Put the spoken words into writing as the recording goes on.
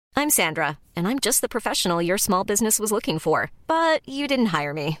I'm Sandra, and I'm just the professional your small business was looking for. But you didn't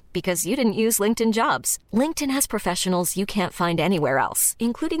hire me because you didn't use LinkedIn Jobs. LinkedIn has professionals you can't find anywhere else,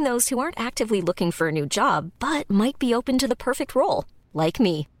 including those who aren't actively looking for a new job, but might be open to the perfect role, like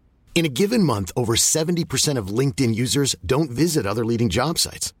me. In a given month, over 70% of LinkedIn users don't visit other leading job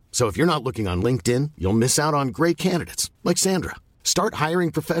sites. So if you're not looking on LinkedIn, you'll miss out on great candidates like Sandra. Start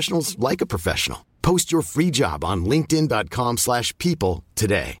hiring professionals like a professional. Post your free job on linkedin.com/people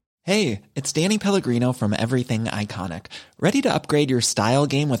today. Hey, it's Danny Pellegrino from Everything Iconic. Ready to upgrade your style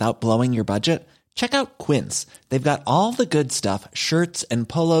game without blowing your budget? Check out Quince. They've got all the good stuff, shirts and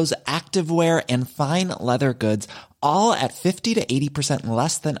polos, activewear, and fine leather goods, all at 50 to 80%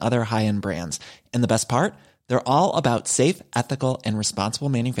 less than other high-end brands. And the best part? They're all about safe, ethical, and responsible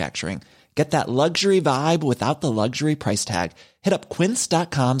manufacturing. Get that luxury vibe without the luxury price tag. Hit up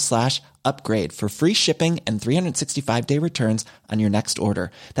quince.com/upgrade for free shipping and 365-day returns on your next order.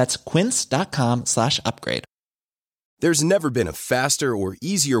 That's quince.com/upgrade. There's never been a faster or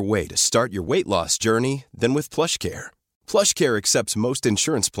easier way to start your weight loss journey than with PlushCare. PlushCare accepts most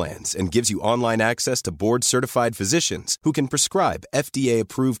insurance plans and gives you online access to board-certified physicians who can prescribe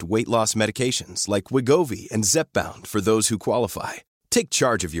FDA-approved weight loss medications like Wegovy and Zepbound for those who qualify. Take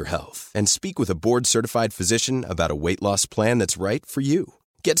charge of your health and speak with a board-certified physician about a weight loss plan that's right for you.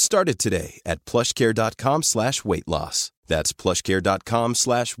 Get started today at plushcare.com/weight loss. That's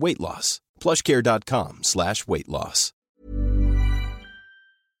plushcare.com/weight loss. plushcare.com/weight loss.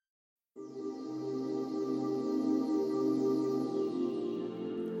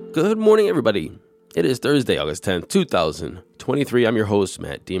 Good morning, everybody. It is Thursday, August 10th, 2023. I'm your host,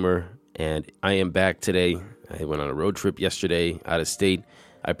 Matt Deemer, and I am back today. I went on a road trip yesterday out of state.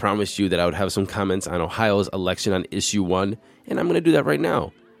 I promised you that I would have some comments on Ohio's election on Issue 1, and I'm going to do that right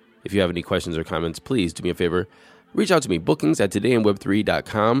now. If you have any questions or comments, please do me a favor. Reach out to me,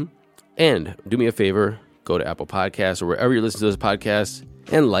 bookings@todayinweb3.com, and do me a favor, go to Apple Podcasts or wherever you're listening to this podcast,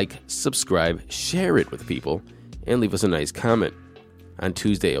 and like, subscribe, share it with people, and leave us a nice comment. On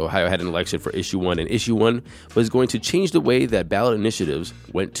Tuesday, Ohio had an election for Issue 1, and Issue 1 was going to change the way that ballot initiatives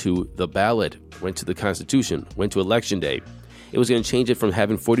went to the ballot, went to the Constitution, went to Election Day. It was going to change it from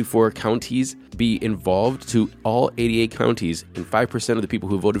having 44 counties be involved to all 88 counties, and 5% of the people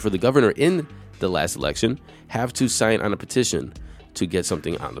who voted for the governor in the last election have to sign on a petition to get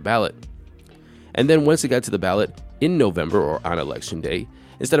something on the ballot. And then once it got to the ballot in November or on Election Day,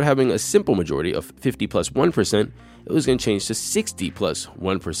 instead of having a simple majority of 50 plus 1%, it was going to change to 60 plus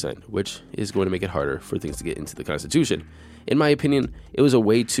 1%, which is going to make it harder for things to get into the Constitution. In my opinion, it was a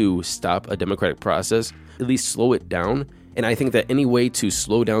way to stop a democratic process, at least slow it down. And I think that any way to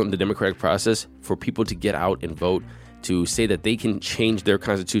slow down the democratic process for people to get out and vote, to say that they can change their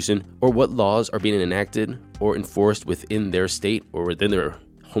Constitution or what laws are being enacted or enforced within their state or within their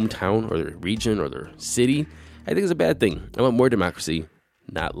hometown or their region or their city, I think is a bad thing. I want more democracy,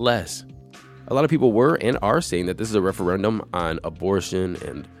 not less. A lot of people were and are saying that this is a referendum on abortion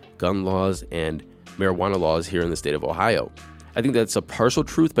and gun laws and marijuana laws here in the state of Ohio. I think that's a partial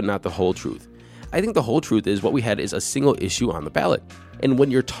truth, but not the whole truth. I think the whole truth is what we had is a single issue on the ballot. And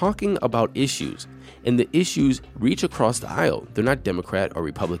when you're talking about issues, and the issues reach across the aisle, they're not Democrat or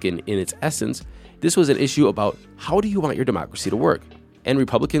Republican in its essence. This was an issue about how do you want your democracy to work? And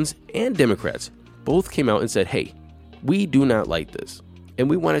Republicans and Democrats both came out and said, hey, we do not like this. And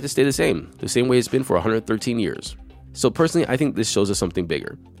we want it to stay the same way it's been for 113 years. So personally, I think this shows us something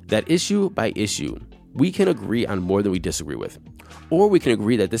bigger. That issue by issue, we can agree on more than we disagree with. Or we can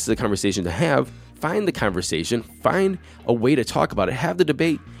agree that this is a conversation to have, find the conversation, find a way to talk about it, have the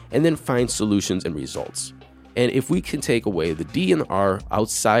debate, and then find solutions and results. And if we can take away the D and the R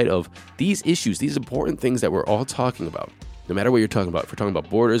outside of these issues, these important things that we're all talking about, no matter what you're talking about, if we're talking about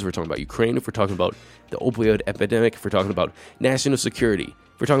borders, if we're talking about Ukraine, if we're talking about the opioid epidemic, if we're talking about national security,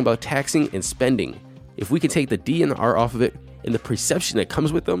 if we're talking about taxing and spending, if we can take the D and the R off of it and the perception that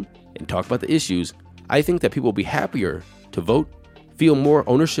comes with them and talk about the issues, I think that people will be happier to vote, feel more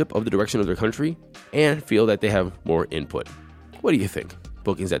ownership of the direction of their country, and feel that they have more input. What do you think?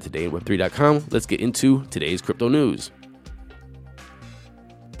 Bookings at todayinweb3.com. Let's get into today's crypto news.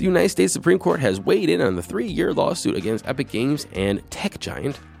 The United States Supreme Court has weighed in on the 3-year lawsuit against Epic Games and tech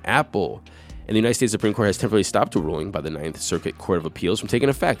giant Apple. And the United States Supreme Court has temporarily stopped a ruling by the Ninth Circuit Court of Appeals from taking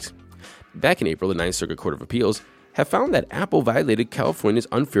effect. Back in April, the Ninth Circuit Court of Appeals have found that Apple violated California's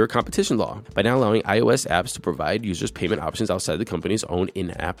unfair competition law by not allowing iOS apps to provide users payment options outside the company's own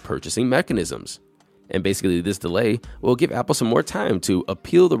in-app purchasing mechanisms. And basically, this delay will give Apple some more time to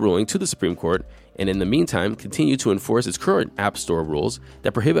appeal the ruling to the Supreme Court, and in the meantime, continue to enforce its current App Store rules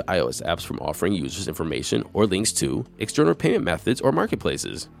that prohibit iOS apps from offering users information or links to external payment methods or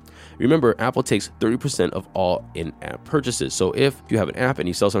marketplaces. Remember, Apple takes 30% of all in-app purchases. So if you have an app and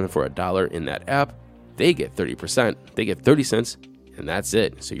you sell something for $1 in that app, they get 30%. They get 30 cents, and that's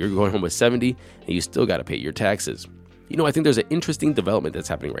it. So you're going home with 70, and you still got to pay your taxes. You know, I think there's an interesting development that's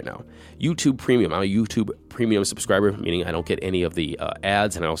happening right now. YouTube Premium. I'm a YouTube Premium subscriber, meaning I don't get any of the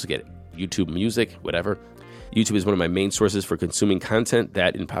ads, and I also get YouTube Music, whatever. YouTube is one of my main sources for consuming content,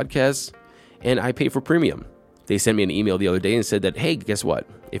 that in podcasts, and I pay for Premium. They sent me an email the other day and said that, hey, guess what?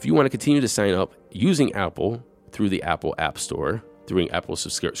 If you want to continue to sign up using Apple through the Apple App Store, through Apple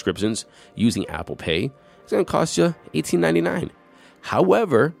subscriptions, using Apple Pay, it's going to cost you $18.99.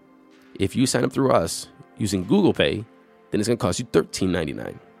 However, if you sign up through us using Google Pay, then it's going to cost you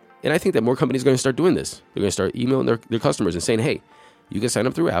 $13.99. And I think that more companies are going to start doing this. They're going to start emailing their customers and saying, hey, you can sign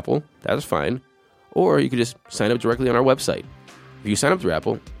up through Apple, that's fine, or you can just sign up directly on our website. If you sign up through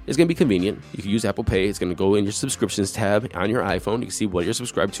Apple, it's going to be convenient. You can use Apple Pay. It's going to go in your subscriptions tab on your iPhone. You can see what you're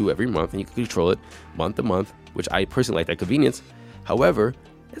subscribed to every month, and you can control it month to month, which I personally like that convenience. However,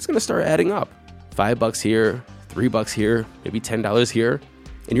 it's going to start adding up. $5 here, $3 here, maybe $10 here,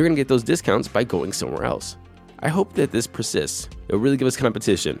 and you're going to get those discounts by going somewhere else. I hope that this persists. It'll really give us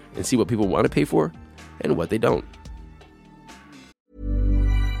competition and see what people want to pay for and what they don't.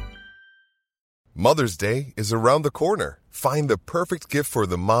 Mother's Day is around the corner. Find the perfect gift for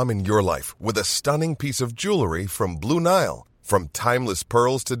the mom in your life with a stunning piece of jewelry from Blue Nile. From timeless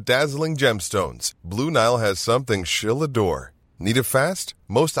pearls to dazzling gemstones, Blue Nile has something she'll adore. Need it fast?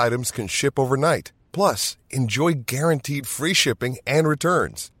 Most items can ship overnight. Plus, enjoy guaranteed free shipping and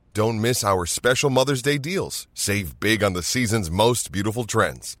returns. Don't miss our special Mother's Day deals. Save big on the season's most beautiful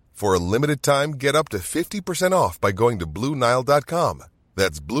trends. For a limited time, get up to 50% off by going to BlueNile.com.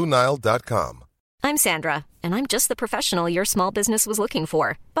 That's BlueNile.com. I'm Sandra, and I'm just the professional your small business was looking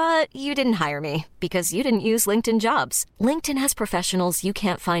for. But you didn't hire me because you didn't use LinkedIn Jobs. LinkedIn has professionals you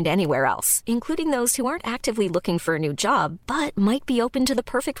can't find anywhere else, including those who aren't actively looking for a new job, but might be open to the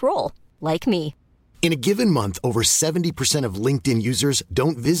perfect role, like me. In a given month, over 70% of LinkedIn users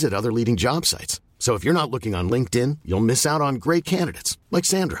don't visit other leading job sites. So if you're not looking on LinkedIn, you'll miss out on great candidates like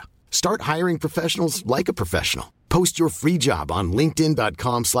Sandra. Start hiring professionals like a professional. Post your free job on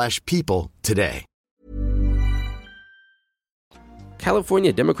linkedin.com/people today.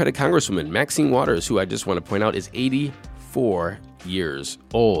 California Democratic Congresswoman Maxine Waters, who I just want to point out is 84 years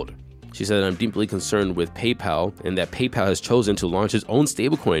old. She said, I'm deeply concerned with PayPal and that PayPal has chosen to launch its own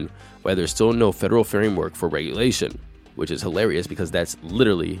stablecoin while there's still no federal framework for regulation, which is hilarious because that's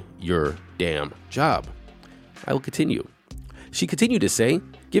literally your damn job. I will continue. She continued to say,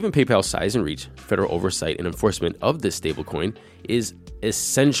 given PayPal's size and reach, federal oversight and enforcement of this stablecoin is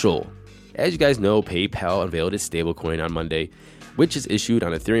essential. As you guys know, PayPal unveiled its stablecoin on Monday, which is issued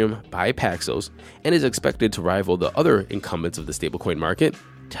on Ethereum by Paxos and is expected to rival the other incumbents of the stablecoin market,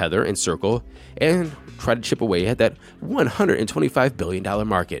 Tether and Circle, and try to chip away at that $125 billion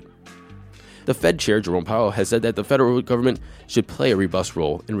market. The Fed Chair, Jerome Powell, has said that the federal government should play a robust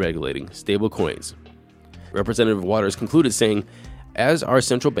role in regulating stablecoins. Representative Waters concluded saying, as our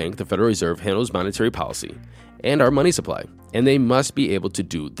central bank, the Federal Reserve handles monetary policy and our money supply, and they must be able to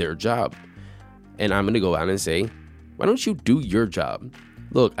do their job. And I'm going to go on and say, why don't you do your job?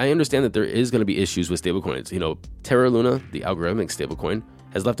 Look, I understand that there is going to be issues with stablecoins. You know, Terra Luna, the algorithmic stablecoin,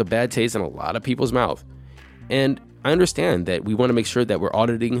 has left a bad taste in a lot of people's mouth. And I understand that we want to make sure that we're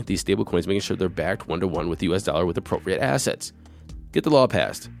auditing these stablecoins, making sure they're backed one-to-one with the US dollar with appropriate assets. Get the law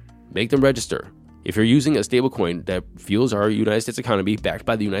passed. Make them register. If you're using a stablecoin that fuels our United States economy backed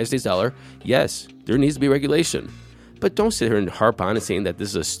by the United States dollar, yes, there needs to be regulation. But don't sit here and harp on and saying that this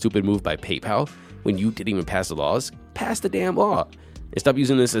is a stupid move by PayPal when you didn't even pass the laws. Pass the damn law. And stop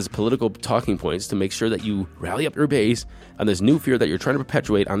using this as political talking points to make sure that you rally up your base on this new fear that you're trying to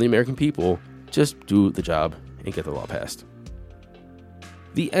perpetuate on the American people. Just do the job and get the law passed.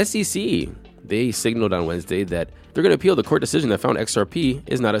 The SEC, they signaled on Wednesday that they're going to appeal the court decision that found XRP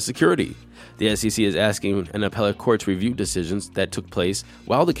is not a security. The SEC is asking an appellate court to review decisions that took place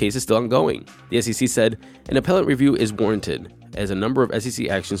while the case is still ongoing. The SEC said an appellate review is warranted as a number of SEC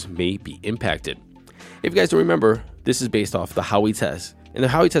actions may be impacted. If you guys don't remember, this is based off the Howey test. And the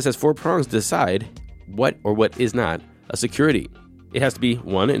Howey test has 4 prongs to decide what or what is not a security. It has to be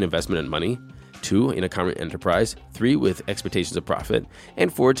 1, an investment in money, 2, in a common enterprise, 3, with expectations of profit,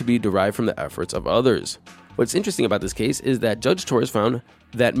 and 4, to be derived from the efforts of others. What's interesting about this case is that Judge Torres found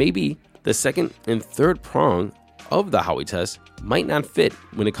that maybe the 2nd and 3rd prong of the Howey test might not fit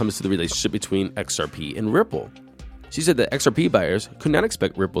when it comes to the relationship between XRP and Ripple. She said that XRP buyers could not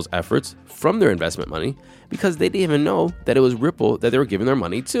expect Ripple's efforts from their investment money because they didn't even know that it was Ripple that they were giving their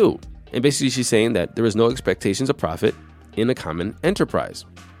money to. And basically she's saying that there was no expectations of profit in a common enterprise.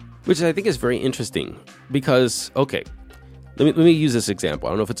 which I think is very interesting because, okay, let me use this example.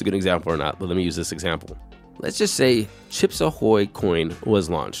 I don't know if it's a good example or not, but let me use this example. Let's just say Chips Ahoy coin was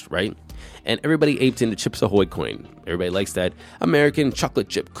launched, right? And everybody aped into Chips Ahoy coin. Everybody likes that American chocolate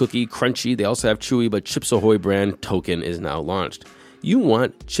chip cookie, crunchy. They also have chewy, but Chips Ahoy brand token is now launched. You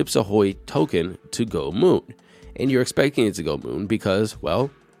want Chips Ahoy token to go moon. And you're expecting it to go moon because,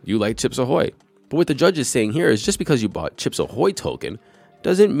 well, you like Chips Ahoy. But what the judge is saying here is just because you bought Chips Ahoy token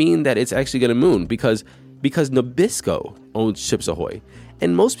doesn't mean that it's actually going to moon because Nabisco owns Chips Ahoy.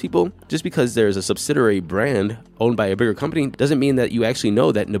 And most people, just because there's a subsidiary brand owned by a bigger company, doesn't mean that you actually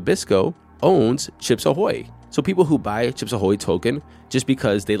know that Nabisco owns Chips Ahoy. So people who buy Chips Ahoy token just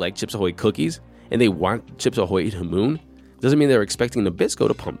because they like Chips Ahoy cookies and they want Chips Ahoy to moon, doesn't mean they're expecting Nabisco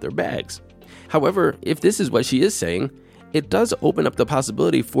to pump their bags. However, if this is what she is saying, it does open up the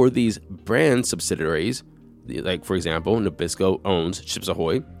possibility for these brand subsidiaries, like for example, Nabisco owns Chips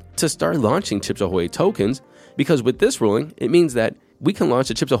Ahoy, to start launching Chips Ahoy tokens, because with this ruling, it means that we can launch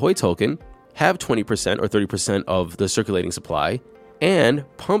a Chips Ahoy token, have 20% or 30% of the circulating supply, and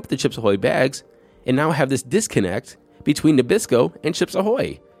pump the Chips Ahoy bags, and now have this disconnect between Nabisco and Chips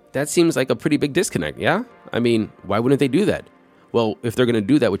Ahoy. That seems like a pretty big disconnect, yeah? I mean, why wouldn't they do that? Well, if they're going to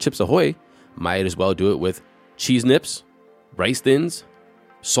do that with Chips Ahoy, might as well do it with Cheese Nips, Rice Thins,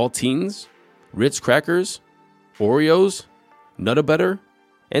 Saltines, Ritz Crackers, Oreos, Nutter Butter,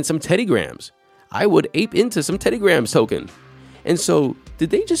 and some Teddy Grahams. I would ape into some Teddy Grahams token. And so, did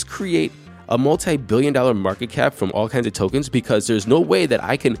they just create a multi-billion-dollar market cap from all kinds of tokens? Because there's no way that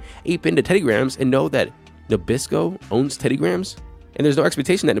I can ape into Teddy Grahams and know that Nabisco owns Teddy Grahams. And there's no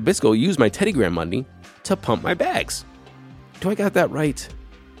expectation that Nabisco will use my Teddy Graham money to pump my bags. Do I got that right?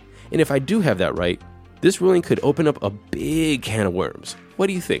 And if I do have that right, this ruling could open up a big can of worms. What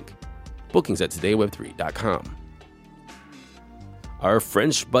do you think? Bookings at todayweb3.com. Our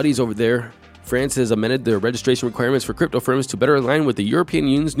French buddies over there, France has amended their registration requirements for crypto firms to better align with the European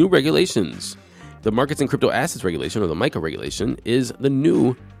Union's new regulations. The Markets and Crypto Assets Regulation, or the MiCA regulation, is the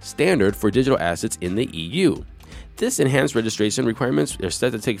new standard for digital assets in the EU. This enhanced registration requirements are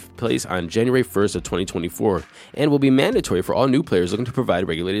set to take place on January 1st of 2024 and will be mandatory for all new players looking to provide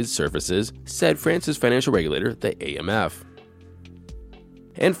regulated services, said France's financial regulator, the AMF.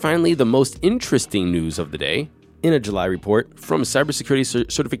 And finally, the most interesting news of the day. In a July report from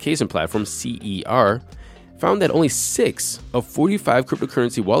cybersecurity certification platform CER, found that only 6 of 45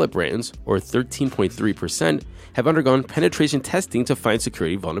 cryptocurrency wallet brands, or 13.3%, have undergone penetration testing to find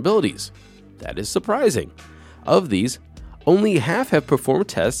security vulnerabilities. That is surprising. Of these, only half have performed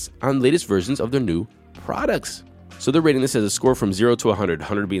tests on latest versions of their new products. So they're rating this as a score from 0 to 100,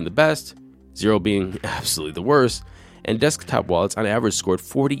 100 being the best, 0 being absolutely the worst, and desktop wallets on average scored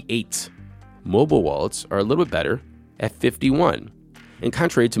 48. Mobile wallets are a little bit better at 51. And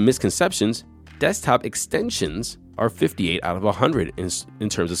contrary to misconceptions, desktop extensions are 58 out of 100 in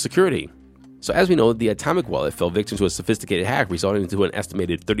terms of security. So as we know, the Atomic Wallet fell victim to a sophisticated hack, resulting into an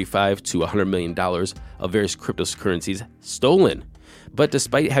estimated $35 to $100 million of various cryptocurrencies stolen. But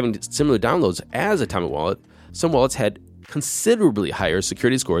despite having similar downloads as Atomic Wallet, some wallets had considerably higher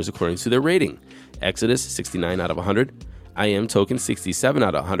security scores according to their rating. Exodus, 69 out of 100, IM Token, 67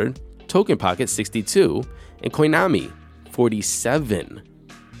 out of 100, Token Pocket, 62, and Koinami, 47.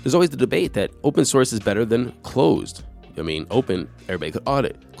 There's always the debate that open source is better than closed. I mean, open, everybody could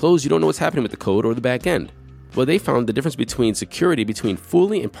audit. Closed, you don't know what's happening with the code or the back end. Well, they found the difference between security between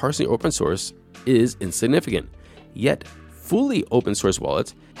fully and partially open source is insignificant. Yet, fully open source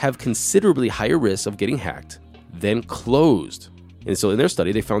wallets have considerably higher risks of getting hacked than closed. And so in their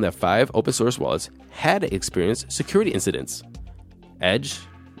study, they found that 5 open source wallets had experienced security incidents. Edge,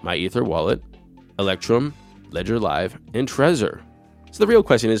 MyEther Wallet, Electrum, Ledger Live, and Trezor. So the real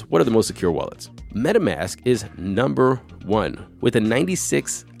question is, what are the most secure wallets? MetaMask is number 1 with a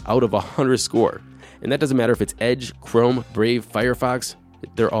 96 out of 100 score. And that doesn't matter if it's Edge, Chrome, Brave, Firefox,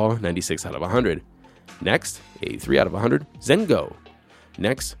 they're all 96 out of 100. Next, 83 out of 100, Zengo.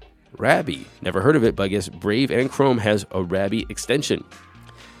 Next, Rabby. Never heard of it, but I guess Brave and Chrome has a Rabby extension.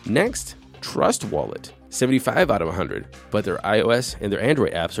 Next, Trust Wallet, 75 out of 100, but their iOS and their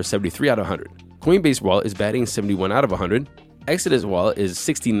Android apps are 73 out of 100. Coinbase Wallet is batting 71 out of 100. Exodus Wallet is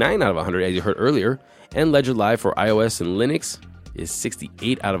 69 out of 100, as you heard earlier, and Ledger Live for iOS and Linux is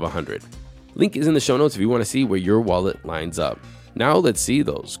 68 out of 100. Link is in the show notes if you want to see where your wallet lines up. Now let's see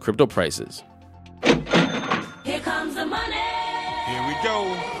those crypto prices. Here comes the money. Here we go.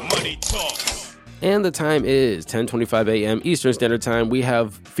 Money talk. And the time is 10:25 a.m. Eastern Standard Time. We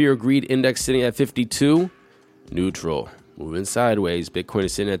have Fear Greed Index sitting at 52. Neutral. Moving sideways. Bitcoin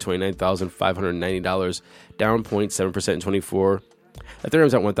is sitting at $29,590, down 0.7% in 24.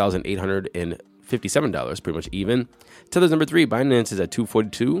 Ethereum's at $1,857, pretty much even. Tether's number 3. Binance is at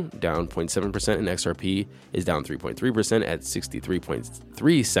 242, down 0.7%, and XRP is down 3.3% at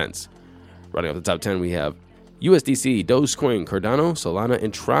 63.3 cents. Running up the top 10, we have USDC, Dogecoin, Cardano, Solana,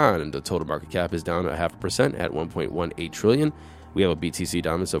 and Tron. The total market cap is down 0.5% at 1.18 trillion. We have a BTC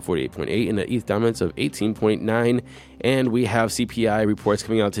dominance of 48.8 and an ETH dominance of 18.9. And we have CPI reports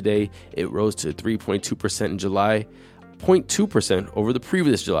coming out today. It rose to 3.2% in July, 0.2% over the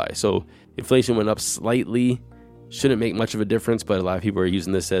previous July. So inflation went up slightly. Shouldn't make much of a difference, but a lot of people are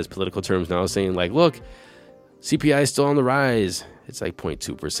using this as political terms now, saying like, look, CPI is still on the rise. It's like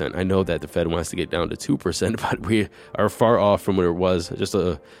 0.2%. I know that the Fed wants to get down to 2%, but we are far off from where it was just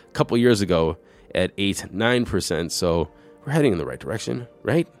a couple years ago at 8-9%. So we're heading in the right direction,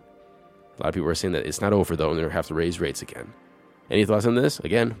 right? A lot of people are saying that it's not over, though, and they're going to have to raise rates again. Any thoughts on this?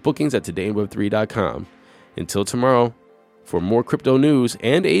 Again, bookings at todayinweb3.com. Until tomorrow, for more crypto news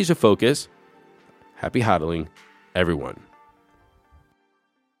and Asia focus, happy hodling, everyone.